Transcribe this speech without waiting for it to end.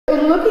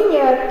In looking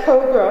at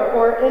Cobra,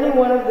 or any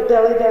one of the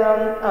belly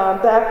down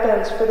back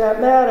bends for that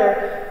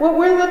matter, what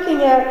we're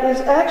looking at is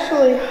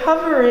actually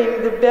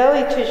hovering the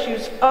belly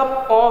tissues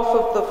up off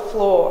of the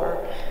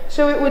floor.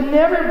 So it would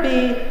never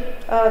be,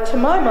 to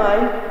my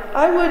mind,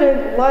 I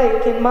wouldn't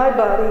like in my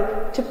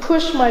body to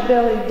push my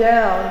belly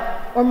down,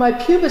 or my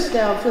pubis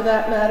down for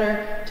that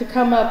matter, to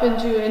come up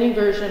into any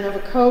version of a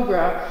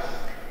Cobra.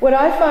 What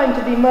I find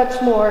to be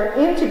much more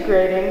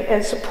integrating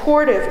and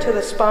supportive to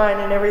the spine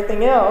and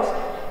everything else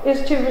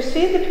is to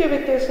receive the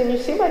pubic disc, and you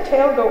see my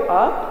tail go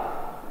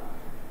up?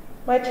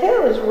 My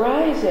tail is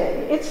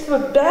rising. It's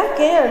the back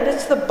end,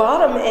 it's the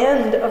bottom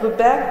end of a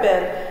back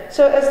bend.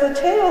 So as the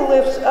tail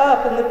lifts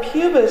up and the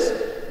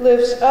pubis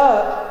lifts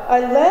up,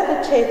 I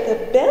levitate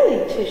the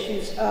belly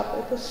tissues up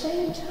at the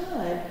same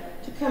time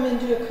to come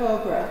into a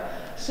Cobra.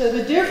 So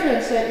the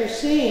difference that you're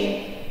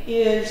seeing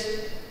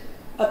is,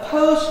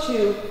 opposed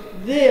to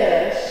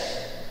this,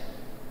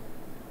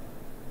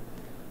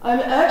 I'm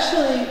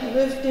actually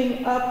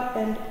lifting up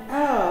and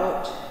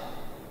out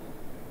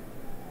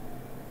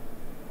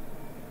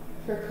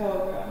for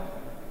Cobra,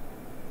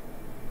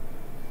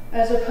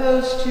 as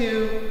opposed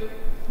to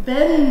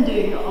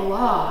bending a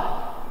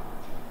lot.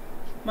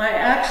 My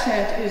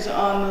accent is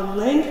on the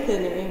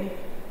lengthening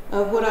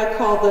of what I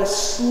call the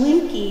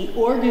slinky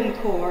organ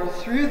core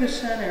through the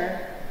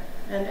center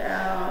and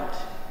out.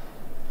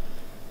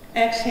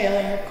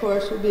 Exhaling, of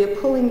course, would be a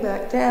pulling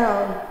back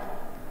down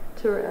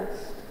to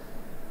rest.